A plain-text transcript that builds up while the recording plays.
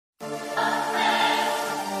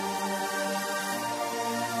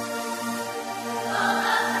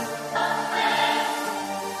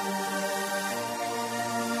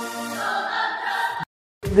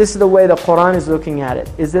this is the way the Quran is looking at it,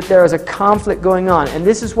 is that there is a conflict going on. And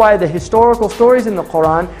this is why the historical stories in the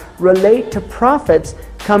Quran relate to prophets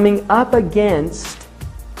coming up against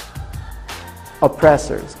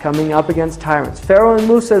oppressors, coming up against tyrants. Pharaoh and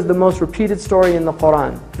Musa is the most repeated story in the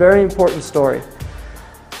Quran. Very important story.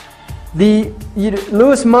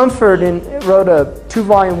 Lewis Mumford wrote a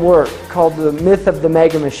 2-volume work called The Myth of the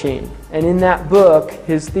Mega Machine. And in that book,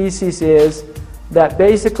 his thesis is that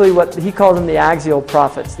basically what he calls them the axial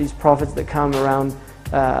prophets, these prophets that come around,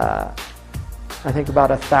 I think about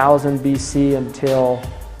 1000 BC until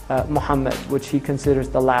Muhammad, which he considers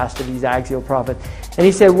the last of these axial prophets. And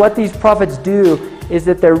he said what these prophets do is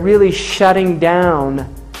that they're really shutting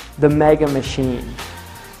down the mega machine,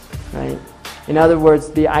 right? In other words,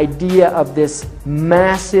 the idea of this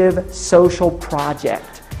massive social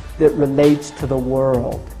project that relates to the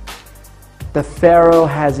world. The Pharaoh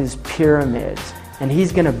has his pyramids, and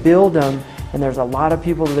he's going to build them, and there's a lot of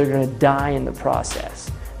people that are going to die in the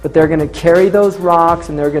process. But they're going to carry those rocks,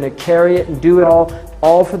 and they're going to carry it and do it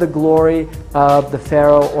all for the glory of the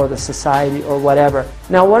Pharaoh or the society or whatever.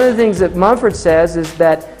 Now, one of the things that Mumford says is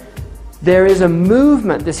that there is a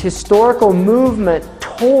movement, this historical movement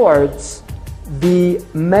towards the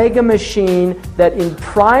mega machine that in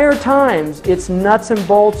prior times its nuts and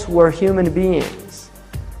bolts were human beings,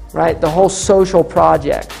 right? The whole social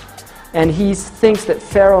project. And he thinks that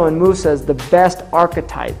Pharaoh and Musa is the best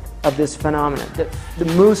archetype of this phenomenon.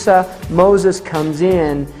 That Moses comes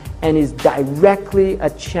in and is directly a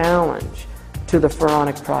challenge to the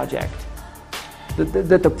Pharaonic project.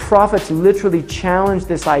 That the prophets literally challenge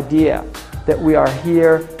this idea that we are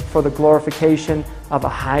here for the glorification of a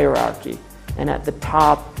hierarchy. And at the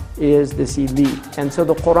top is this elite. And so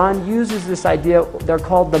the Quran uses this idea, they're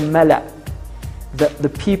called the mala, the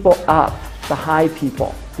people up, the high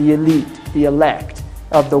people, the elite, the elect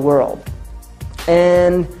of the world.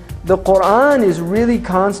 And the Quran is really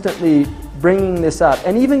constantly bringing this up,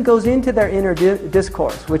 and even goes into their inner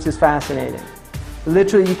discourse, which is fascinating.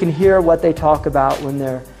 Literally, you can hear what they talk about when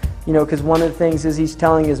they're, because one of the things is he's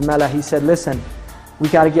telling his mala, he said, listen, we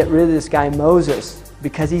got to get rid of this guy Moses,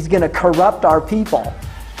 because he's going to corrupt our people,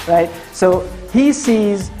 right? So he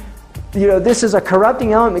sees, this is a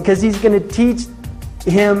corrupting element because he's going to teach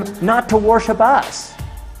him not to worship us,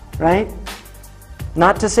 right?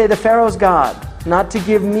 Not to say the Pharaoh's God, not to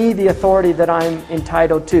give me the authority that I'm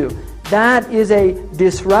entitled to. That is a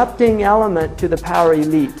disrupting element to the power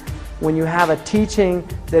elite when you have a teaching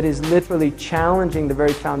that is literally challenging the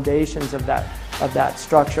very foundations of that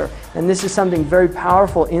structure. And this is something very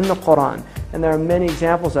powerful in the Quran. And there are many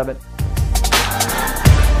examples of it.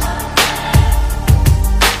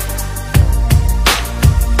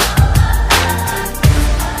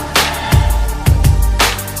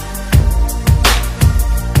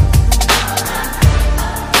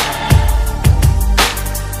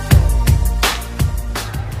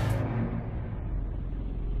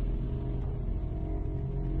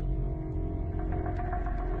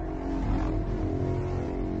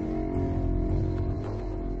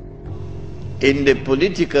 In the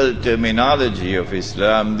political terminology of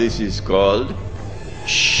Islam, this is called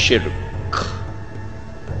shirk.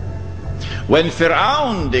 When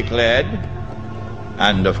Pharaoh declared,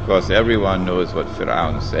 and of course everyone knows what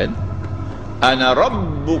Pharaoh said, Ana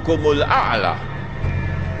Rabbukumul A'la,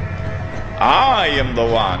 I am the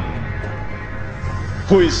one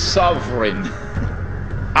who is sovereign.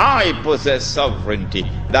 I possess sovereignty.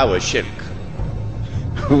 That was shirk.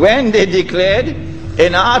 When they declared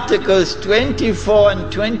in Articles 24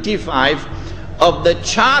 and 25 of the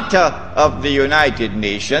Charter of the United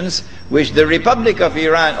Nations, which the Republic of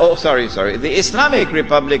Iran, the Islamic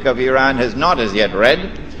Republic of Iran has not as yet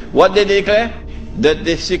read, what did they declare? That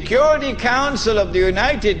the Security Council of the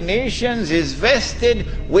United Nations is vested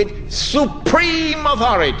with supreme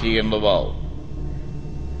authority in the world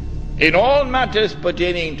in all matters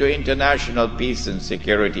pertaining to international peace and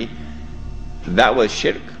security. That was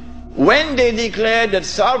shirk. When they declared that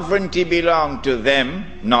sovereignty belonged to them,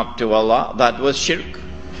 not to Allah, that was shirk.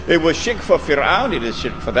 It was shirk for Pharaoh, it is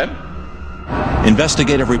shirk for them.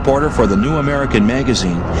 Investigative reporter for the New American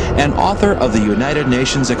Magazine and author of the United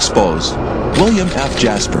Nations Exposed, William F.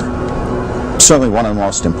 Jasper. Certainly one of the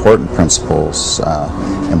most important principles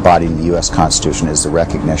embodied in the U.S. Constitution is the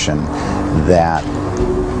recognition that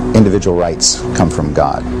individual rights come from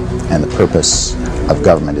God, and the purpose of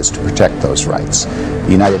government is to protect those rights.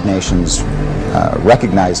 The United Nations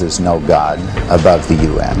recognizes no God above the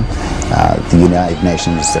UN. The United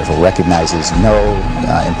Nations therefore recognizes no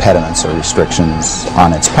impediments or restrictions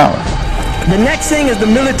on its power. The next thing is the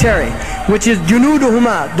military. which is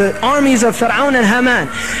Junuduhuma, the armies of Pharaoh and Haman.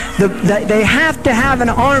 They have to have an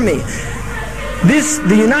army.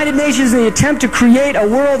 The United Nations, in the attempt to create a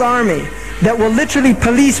world army that will literally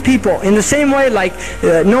police people in the same way like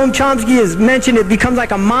Noam Chomsky has mentioned, it becomes like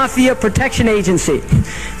a mafia protection agency.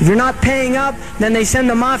 If you're not paying up, then they send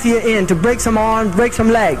the mafia in to break some arms, break some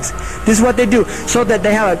legs. This is what they do, so that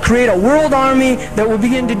they have create a world army that will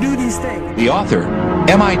begin to do these things. The author,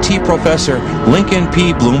 MIT professor Lincoln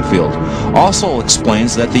P. Bloomfield, also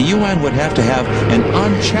explains that the UN would have to have an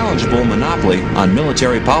unchallengeable monopoly on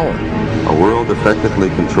military power. A world effectively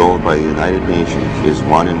controlled by the United Nations is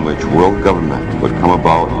one in which world government would come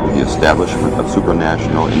about with the establishment of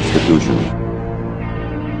supranational institutions.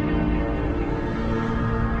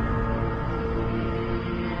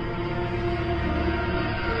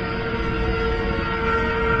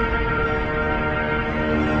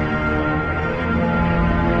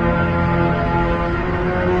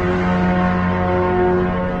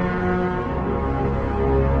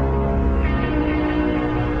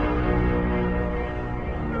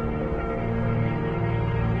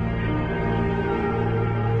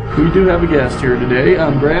 We do have a guest here today.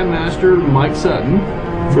 I'm Grandmaster Mike Sutton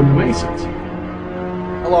from the Masons.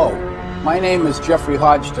 Hello, my name is Jeffrey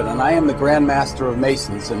Hodgson, and I am the Grand Master of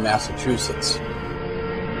Masons in Massachusetts.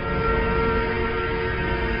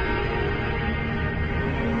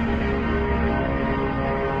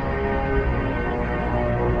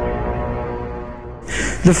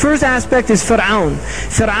 The first aspect is Pharaoh.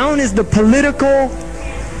 Pharaoh is the political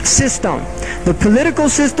system. The political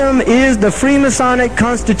system is the Freemasonic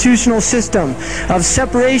constitutional system of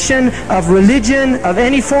separation of religion, of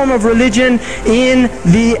any form of religion, in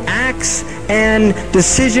the acts and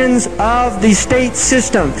decisions of the state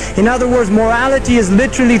system. In other words, morality is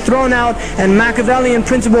literally thrown out and Machiavellian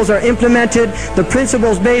principles are implemented, the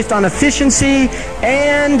principles based on efficiency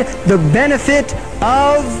and the benefit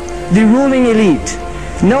of the ruling elite.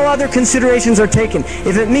 No other considerations are taken.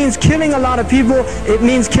 If it means killing a lot of people, it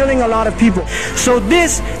means killing a lot of people. So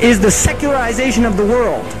this is the secularization of the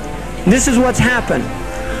world. This is what's happened.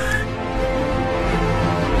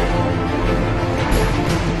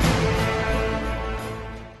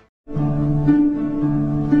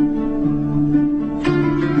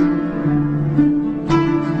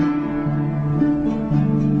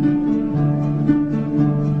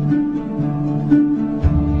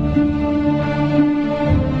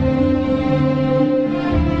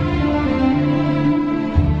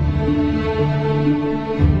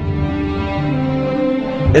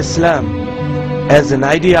 Islam, as an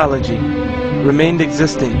ideology, remained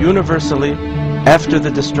existing universally after the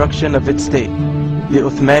destruction of its state, the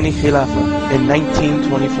Uthmani Khilafah, in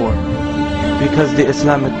 1924, because the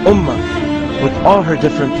Islamic Ummah, with all her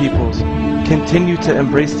different peoples, continued to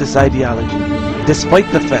embrace this ideology, despite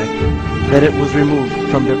the fact that it was removed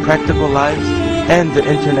from their practical lives and the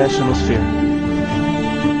international sphere.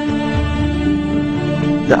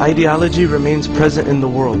 The ideology remains present in the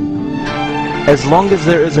world, as long as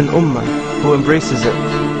there is an ummah who embraces it,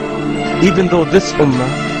 even though this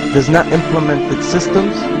ummah does not implement its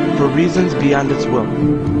systems for reasons beyond its will.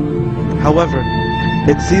 However,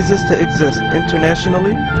 it ceases to exist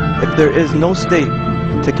internationally if there is no state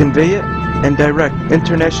to convey it and direct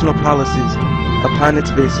international policies upon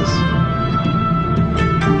its basis.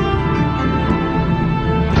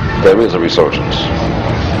 There is a resurgence.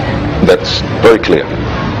 That's very clear.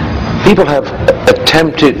 People have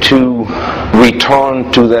attempted to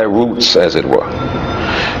return to their roots, as it were,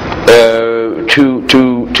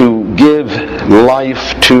 to give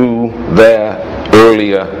life to their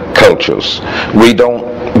earlier cultures. We don't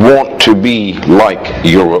want to be like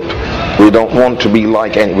Europe. We don't want to be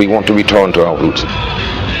like, and we want to return to our roots.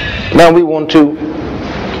 Now we want to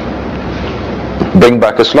bring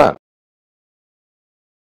back Islam.